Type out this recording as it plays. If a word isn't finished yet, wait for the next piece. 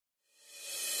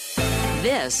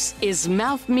This is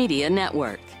Mouth Media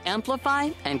Network.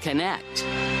 Amplify and connect.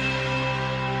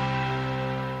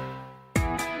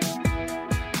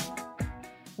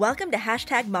 Welcome to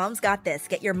Hashtag Mom's Got This.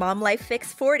 Get your mom life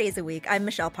fix 4 days a week. I'm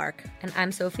Michelle Park. And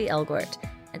I'm Sophie Elgort.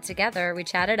 And together, we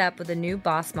chatted up with a new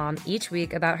boss mom each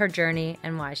week about her journey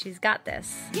and why she's got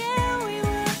this. Yeah, we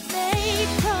were made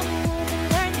from a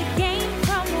woman, learned the game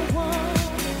from a woman.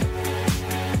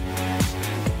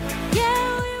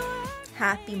 Yeah, we were.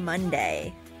 Happy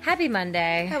Monday. Happy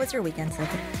Monday. How was your weekend,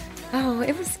 Sophie? Oh,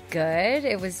 it was good.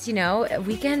 It was, a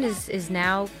weekend is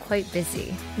now quite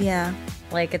busy. Yeah.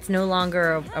 Like, it's no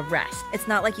longer a rest. It's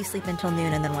not like you sleep until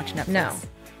noon and then watch Netflix. No.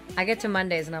 I get to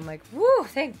Mondays and I'm like, woo,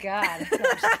 thank God.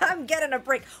 I'm getting a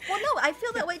break. Well, no, I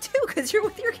feel that way too because you're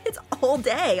with your kids all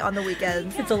day on the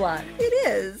weekends. It's a lot. It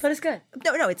is. But it's good.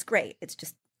 No, it's great. It's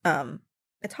just,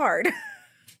 it's hard.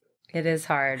 It is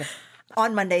hard.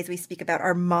 On Mondays, we speak about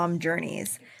our mom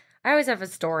journeys. I always have a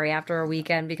story after a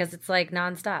weekend because it's like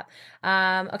nonstop.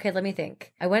 Okay, let me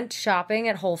think. I went shopping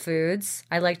at Whole Foods.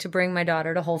 I like to bring my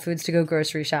daughter to Whole Foods to go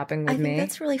grocery shopping with me. I think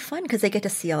that's really fun because they get to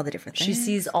see all the different things. She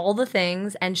sees all the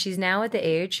things, and she's now at the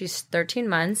age, she's 13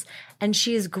 months, and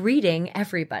she is greeting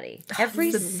everybody.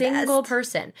 Every single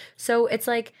person. So it's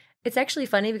like, it's actually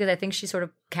funny because I think she sort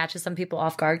of catches some people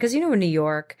off guard. Because in New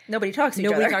York, nobody talks to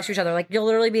each other. Talks to each other. Like, you'll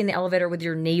literally be in the elevator with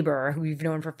your neighbor who you've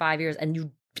known for 5 years, and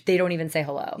they don't even say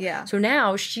hello. Yeah. So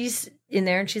now she's in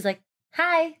there and she's like,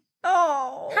 hi.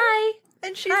 Oh. Hi.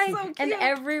 And she's hi. so cute. And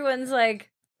everyone's like,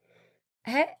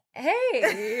 hey.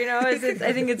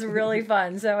 I think it's really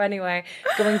fun. So anyway,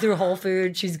 going through Whole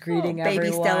Foods, she's greeting everyone.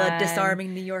 Baby Stella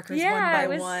disarming New Yorkers one by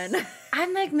one.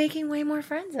 I'm like making way more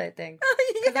friends, I think.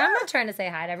 Because I'm not trying to say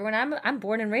hi to everyone. I'm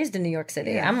born and raised in New York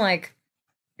City. Yeah. I'm like,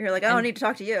 you're like, I don't need to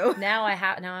talk to you. Now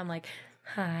I'm like,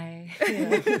 hi.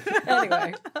 Yeah.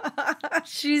 Anyway,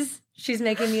 she's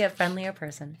making me a friendlier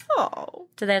person. Oh,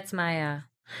 so that's my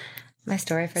my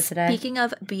story for today. Speaking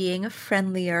of being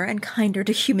friendlier and kinder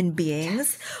to human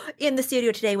beings, in the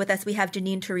studio today with us we have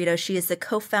Janine Territo. She is the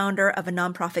co-founder of a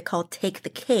nonprofit called Take the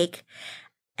Cake,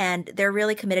 and they're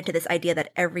really committed to this idea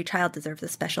that every child deserves a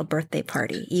special birthday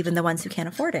party, even the ones who can't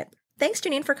afford it. Thanks,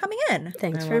 Janine, for coming in.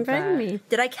 Thanks for inviting me.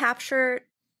 Did I capture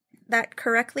that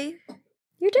correctly?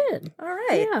 You did. All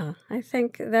right. Yeah, I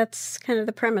think that's kind of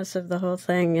the premise of the whole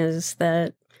thing, is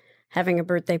that having a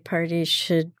birthday party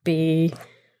should be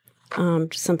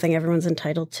something everyone's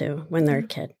entitled to when they're a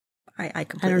kid. I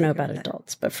don't know about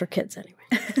adults, but for kids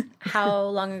anyway. How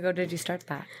long ago did you start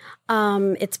that?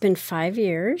 It's been 5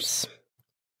 years.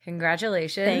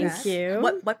 Congratulations. Thank you.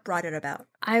 What brought it about?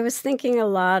 I was thinking a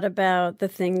lot about the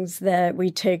things that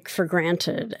we take for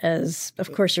granted, as,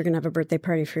 of course, you're going to have a birthday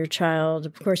party for your child.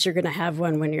 Of course, you're going to have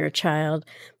one when you're a child,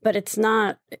 but it's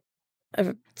not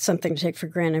something to take for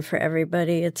granted for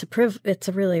everybody. It's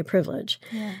really a privilege.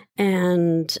 Yeah.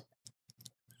 And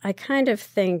I kind of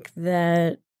think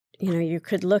that, you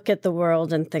could look at the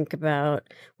world and think about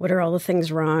what are all the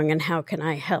things wrong and how can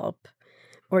I help?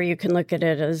 Or you can look at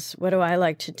it as, what do I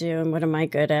like to do and what am I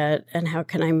good at and how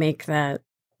can I make that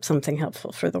something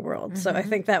helpful for the world? Mm-hmm. So I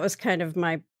think that was kind of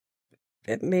my,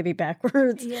 maybe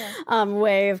backwards,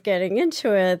 way of getting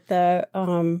into it, that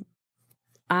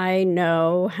I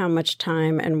know how much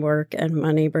time and work and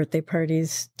money birthday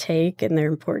parties take, and they're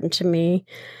important to me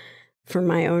for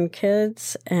my own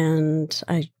kids, and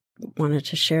I wanted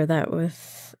to share that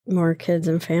with more kids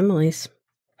and families.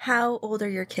 How old are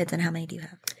your kids and how many do you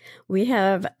have? We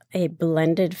have a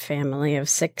blended family of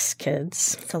 6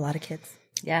 kids. It's a lot of kids.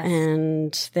 Yes.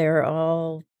 And they're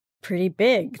all pretty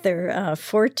big. They're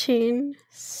 14,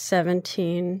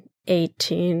 17,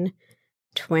 18,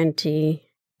 20,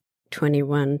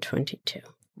 21, 22.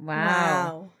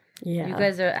 Wow. Yeah. You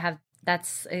guys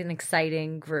that's an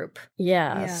exciting group.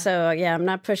 Yeah. So, I'm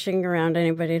not pushing around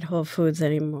anybody at Whole Foods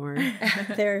anymore.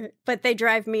 But they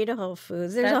drive me to Whole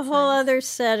Foods. There's a whole other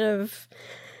set of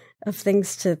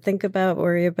things to think about,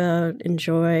 worry about,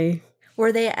 enjoy.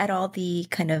 Were they at all the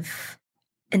kind of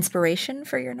inspiration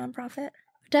for your nonprofit?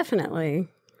 Definitely.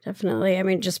 I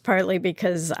mean, just partly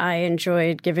because I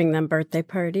enjoyed giving them birthday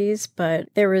parties, but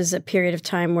there was a period of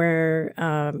time where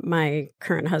my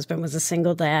current husband was a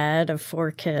single dad of 4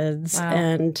 kids,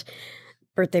 and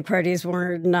birthday parties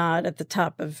were not at the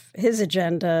top of his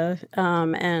agenda.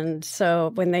 And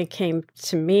so when they came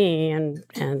to me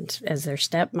and as their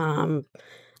stepmom,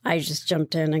 I just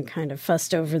jumped in and kind of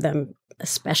fussed over them,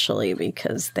 especially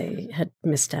because they had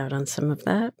missed out on some of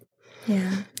that.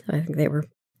 Yeah. I think they were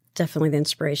definitely the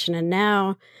inspiration. And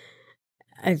now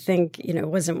I think, it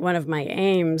wasn't one of my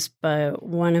aims, but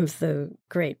one of the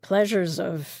great pleasures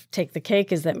of Take the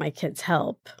Cake is that my kids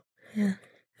help. Yeah.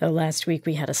 last week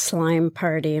we had a slime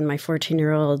party, and my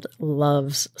 14-year-old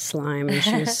loves slime, and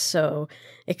she was so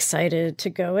excited to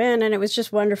go in. And it was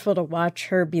just wonderful to watch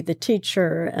her be the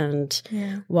teacher and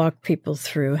walk people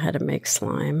through how to make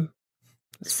slime.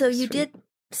 So you did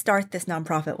start this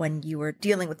nonprofit when you were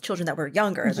dealing with children that were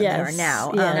younger than they are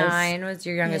now. Yes. 9 was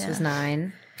your youngest was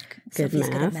 9. Good Sophie's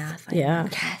math. good at math. I Yeah.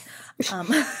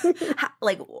 know.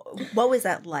 Like, what was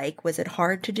that like? Was it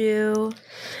hard to do?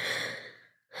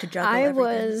 To juggle I everything?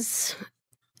 was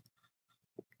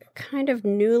kind of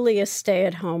newly a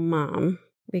stay-at-home mom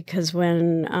because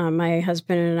when my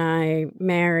husband and I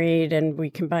married and we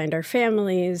combined our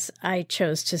families, I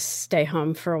chose to stay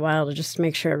home for a while to just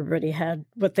make sure everybody had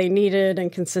what they needed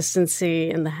and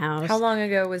consistency in the house. How long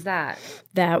ago was that?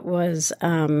 That was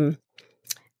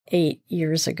 8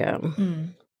 years ago.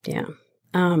 Yeah.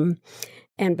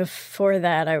 And before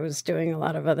that, I was doing a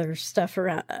lot of other stuff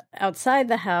around outside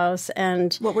the house.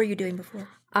 And What were you doing before?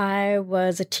 I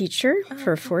was a teacher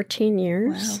for 14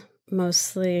 years,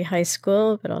 mostly high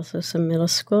school, but also some middle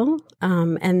school.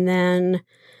 And then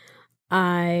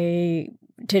I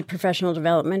did professional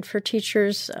development for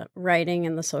teachers, writing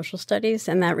and the social studies,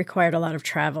 and that required a lot of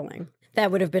traveling. That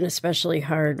would have been especially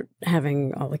hard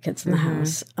having all the kids in the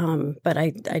house. But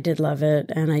I did love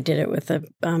it. And I did it with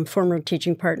a former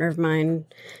teaching partner of mine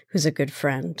who's a good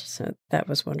friend. So that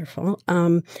was wonderful.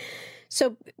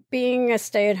 So being a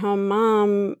stay-at-home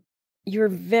mom, you're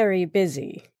very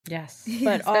busy. Yes.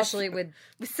 But Especially with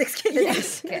 6 kids.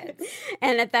 Yes. kids.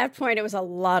 And at that point, it was a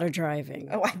lot of driving.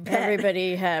 Oh, I bet.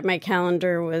 Everybody had, my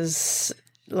calendar was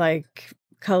like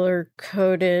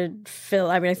color-coded.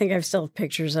 I mean, I think I still have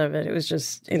pictures of it. It was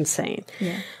just insane.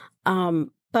 Yeah.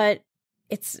 But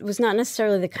it was not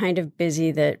necessarily the kind of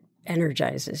busy that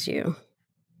energizes you.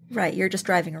 Right. You're just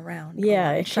driving around.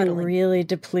 Yeah, it can shuttling. really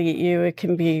deplete you. It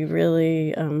can be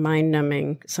really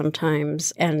mind-numbing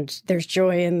sometimes. And there's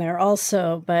joy in there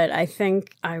also. But I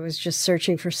think I was just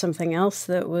searching for something else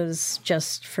that was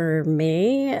just for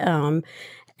me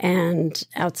and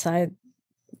outside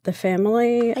the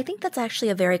family. I think that's actually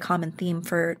a very common theme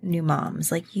for new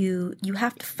moms. Like you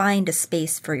have to find a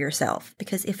space for yourself,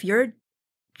 because if you're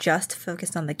just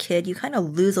focused on the kid, you kind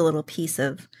of lose a little piece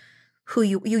of who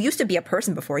you used to be a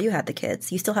person before you had the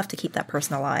kids. You still have to keep that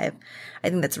person alive. I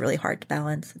think that's really hard to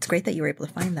balance. It's great that you were able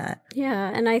to find that.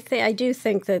 Yeah, and I do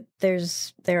think that there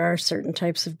are certain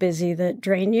types of busy that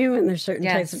drain you, and there's certain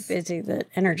types of busy that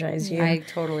energize you. I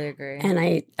totally agree. And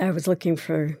I was looking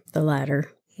for the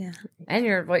latter. Yeah.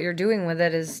 And what you're doing with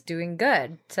it is doing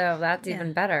good. So that's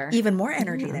even better. Even more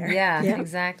energy there. Yeah, Yeah.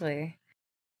 exactly.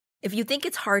 If you think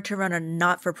it's hard to run a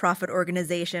not-for-profit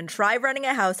organization, try running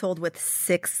a household with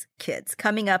 6 kids.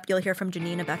 Coming up, you'll hear from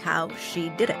Janine about how she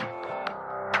did it.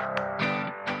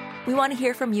 We want to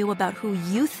hear from you about who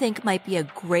you think might be a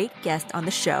great guest on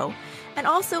the show. And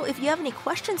also, if you have any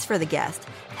questions for the guest,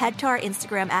 head to our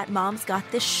Instagram at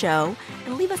MomsGotThisShow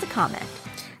and leave us a comment.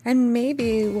 And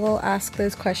maybe we'll ask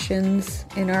those questions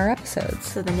in our episodes.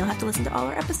 So then you'll have to listen to all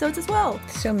our episodes as well.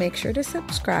 So make sure to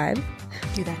subscribe,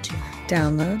 Do that too.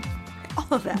 download. All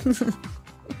of that.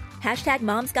 Hashtag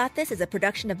Moms Got This is a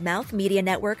production of Mouth Media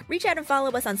Network. Reach out and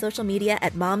follow us on social media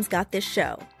at Moms Got This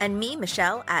Show. And me,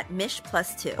 Michelle, at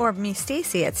Mish+2. Or me,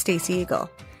 Stacy, at Stacy Eagle.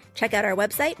 Check out our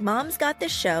website,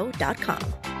 momsgotthisShow.com.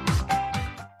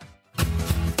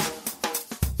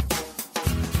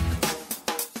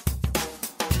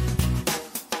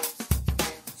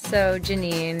 So,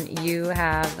 Janine, you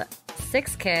have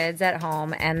 6 kids at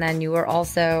home, and then you were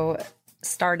also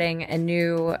starting a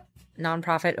new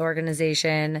nonprofit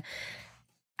organization.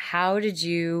 How did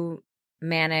you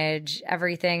manage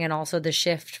everything, and also the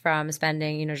shift from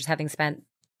spending, just having spent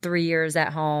 3 years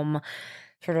at home,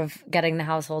 sort of getting the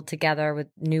household together with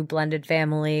new blended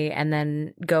family, and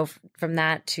then go from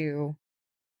that to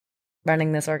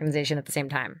running this organization at the same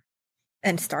time?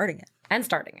 And starting it.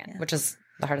 Yeah. Which is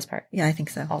the hardest part. Yeah, I think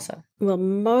so. Also. Well,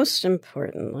 most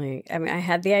importantly, I mean, I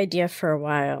had the idea for a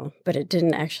while, but it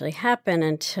didn't actually happen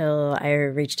until I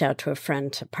reached out to a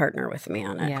friend to partner with me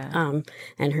on it. Yeah.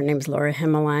 And her name's Laura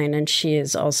Himmeline, and she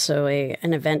is also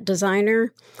an event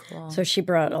designer. Cool. So she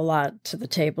brought a lot to the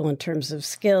table in terms of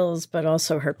skills, but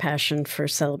also her passion for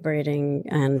celebrating.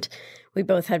 And we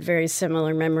both had very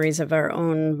similar memories of our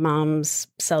own moms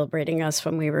celebrating us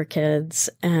when we were kids.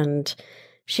 And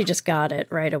she just got it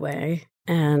right away.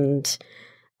 And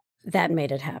that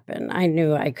made it happen. I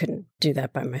knew I couldn't do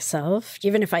that by myself.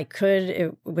 Even if I could,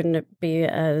 it wouldn't be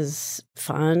as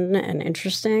fun and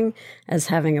interesting as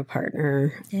having a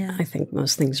partner. Yeah. I think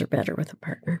most things are better with a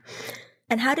partner.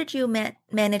 And how did you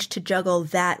manage to juggle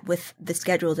that with the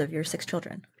schedules of your 6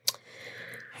 children?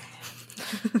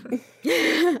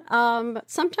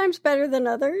 Sometimes better than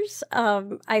others.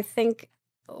 I think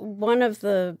one of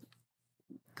the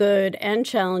good and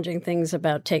challenging things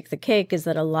about Take the Cake is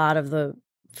that a lot of the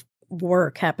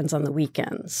work happens on the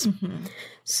weekends.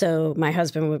 So my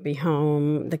husband would be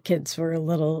home. The kids were a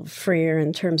little freer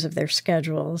in terms of their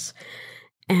schedules.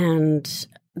 And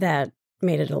that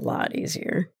made it a lot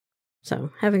easier.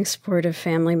 So having supportive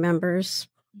family members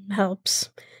helps.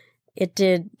 It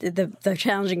did. The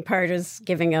challenging part is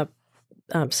giving up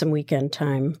some weekend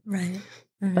time. Right.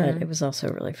 But it was also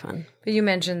really fun. But you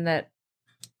mentioned that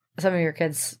some of your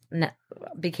kids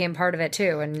became part of it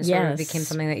too, and sort of became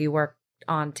something that you worked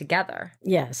on together.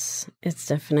 Yes, it's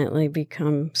definitely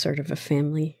become sort of a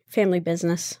family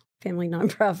business, family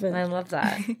nonprofit. I love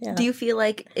that. Yeah. Do you feel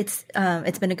like it's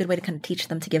been a good way to kind of teach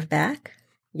them to give back?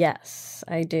 Yes,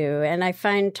 I do. And I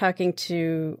find talking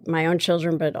to my own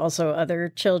children, but also other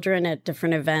children at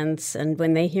different events, and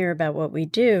when they hear about what we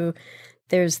do,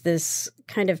 there's this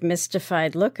kind of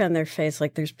mystified look on their face,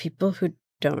 like there's people who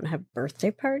don't have birthday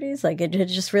parties. Like it had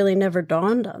just really never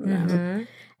dawned on them.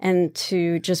 And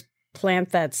to just plant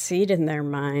that seed in their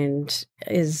mind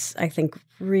is, I think,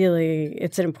 really,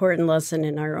 it's an important lesson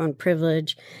in our own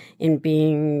privilege, in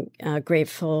being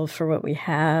grateful for what we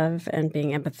have and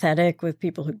being empathetic with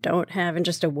people who don't have, and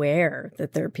just aware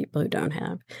that there are people who don't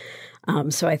have.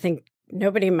 So I think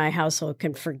nobody in my household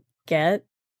can forget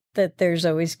that there's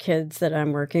always kids that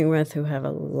I'm working with who have a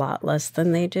lot less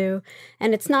than they do.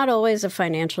 And it's not always a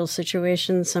financial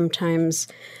situation. Sometimes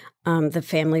the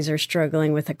families are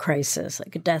struggling with a crisis,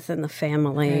 like a death in the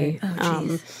family.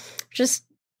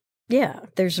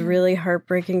 There's really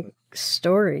heartbreaking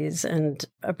stories, and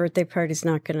a birthday party's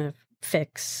not going to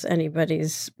fix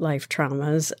anybody's life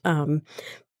traumas.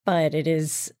 But it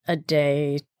is a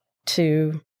day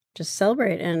to just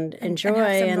celebrate and enjoy.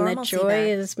 And that joy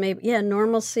is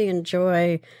normalcy and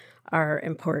joy are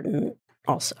important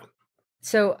also.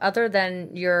 So other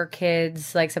than your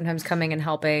kids, like sometimes coming and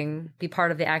helping be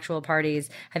part of the actual parties,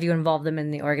 have you involved them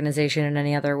in the organization in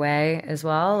any other way as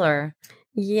well, or?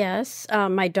 Yes.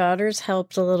 My daughters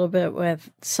helped a little bit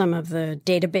with some of the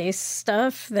database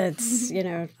stuff. That's,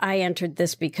 I entered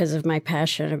this because of my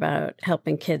passion about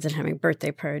helping kids and having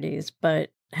birthday parties, but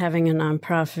having a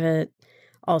nonprofit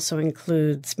also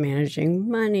includes managing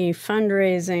money,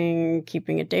 fundraising,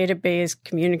 keeping a database,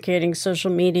 communicating,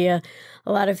 social media,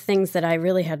 a lot of things that I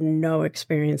really had no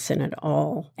experience in at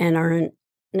all and aren't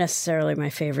necessarily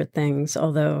my favorite things,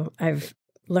 although I've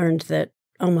learned that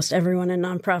almost everyone in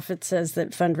nonprofit says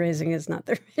that fundraising is not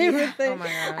their favorite thing. Oh my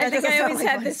God. I think I always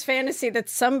had this fantasy that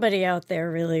somebody out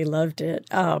there really loved it.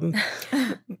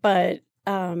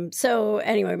 So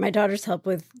anyway, my daughters help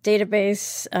with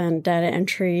database and data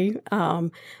entry.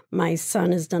 My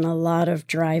son has done a lot of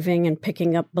driving and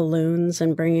picking up balloons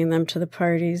and bringing them to the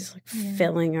parties, like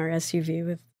filling our SUV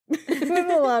with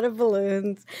a lot of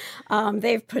balloons.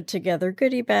 They've put together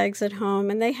goodie bags at home,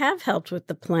 and they have helped with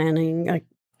the planning. Like,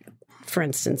 for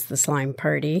instance, the slime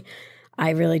party.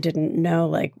 I really didn't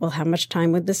know, how much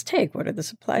time would this take? What are the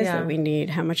supplies that we need?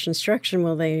 How much instruction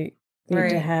will they need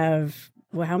to have?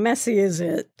 Well, how messy is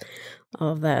it? All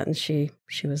of that. And she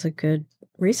was a good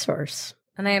resource.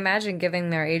 And I imagine, given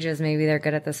their ages, maybe they're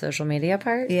good at the social media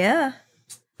part. Yeah.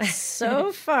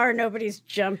 So far, nobody's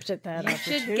jumped at that. You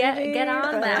should get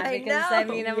on that, because I'm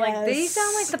like, they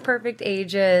sound like the perfect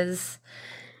ages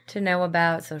to know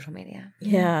about social media.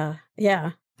 Yeah.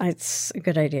 It's a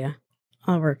good idea.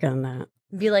 I'll work on that.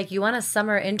 Be like, you want a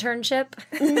summer internship?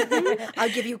 I'll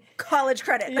give you college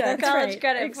credit. Yeah, college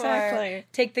credit exactly. for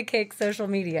Take the Cake social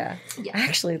media. Yeah. I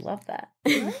actually love that.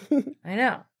 I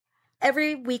know.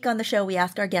 Every week on the show, we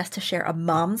asked our guests to share a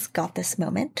mom's got this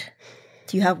moment.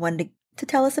 Do you have one to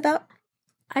tell us about?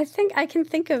 I think I can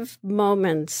think of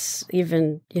moments,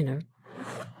 even,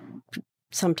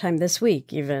 sometime this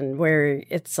week, even, where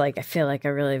it's like, I feel like I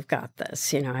really have got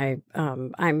this.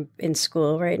 I'm in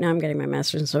school right now. I'm getting my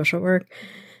master's in social work.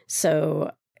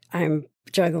 So I'm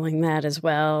juggling that as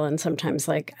well. And sometimes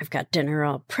I've got dinner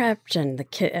all prepped and the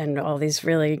kid and all these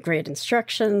really great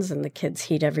instructions, and the kids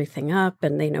heat everything up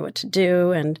and they know what to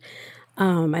do. And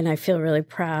I feel really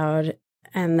proud,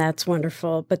 and that's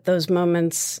wonderful. But those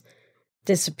moments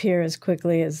disappear as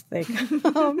quickly as they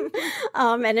come.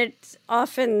 And it's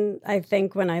often, I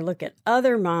think, when I look at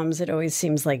other moms, it always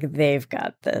seems like they've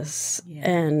got this. Yeah.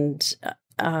 And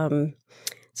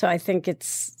so I think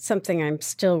it's something I'm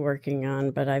still working on,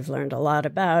 but I've learned a lot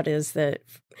about, is that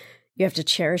you have to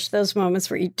cherish those moments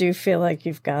where you do feel like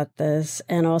you've got this,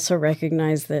 and also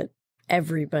recognize that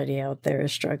everybody out there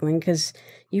is struggling, because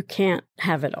you can't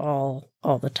have it all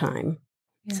the time.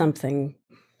 Yeah. Something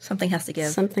Something has to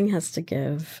give. Something has to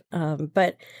give.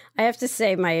 But I have to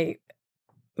say, my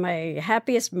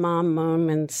happiest mom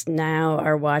moments now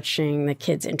are watching the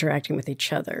kids interacting with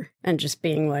each other and just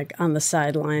being like on the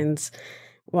sidelines.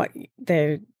 What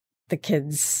the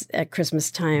kids at Christmas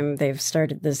time, they've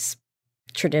started this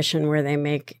tradition where they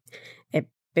make a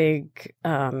big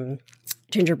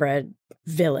gingerbread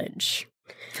village.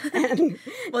 And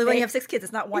well, when you have 6 kids,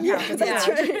 it's not one house. It's that's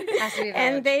a right. It has to be a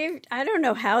And I don't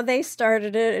know how they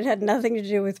started it. It had nothing to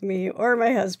do with me or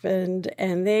my husband.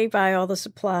 And they buy all the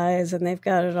supplies and they've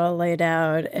got it all laid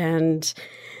out. And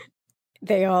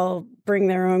they all bring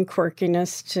their own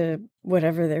quirkiness to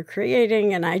whatever they're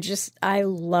creating. And I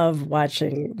love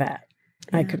watching that.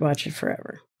 Yeah. I could watch it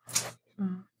forever.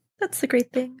 That's the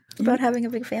great thing about having a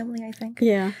big family, I think.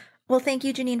 Yeah. Well, thank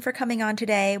you, Janine, for coming on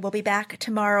today. We'll be back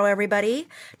tomorrow, everybody,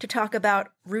 to talk about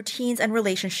routines and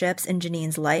relationships in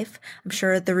Janine's life. I'm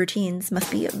sure the routines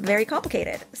must be very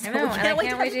complicated. I know, and I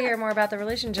can't wait to hear more about the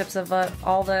relationships of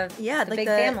all the big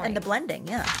family. And the blending,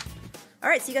 yeah. All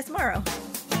right, see you guys tomorrow.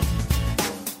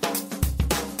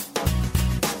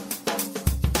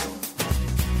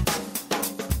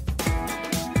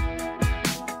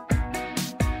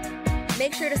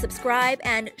 Make sure to subscribe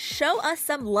and show us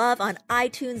some love on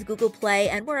iTunes, Google Play,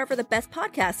 and wherever the best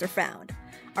podcasts are found.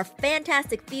 Our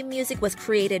fantastic theme music was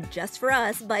created just for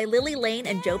us by Lily Lane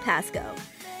and Joe Pasco.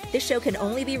 This show can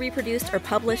only be reproduced or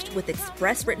published with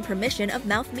express written permission of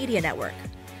Mouth Media Network.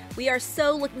 We are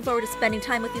so looking forward to spending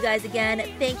time with you guys again.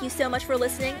 Thank you so much for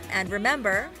listening. And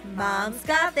remember, Mom's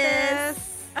got this.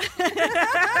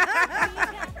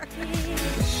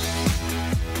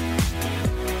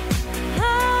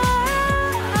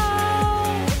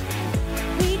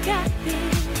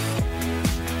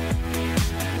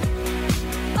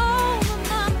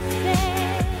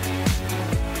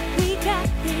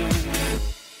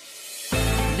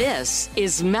 This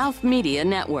is Mouth Media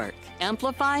Network.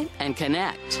 Amplify and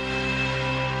connect.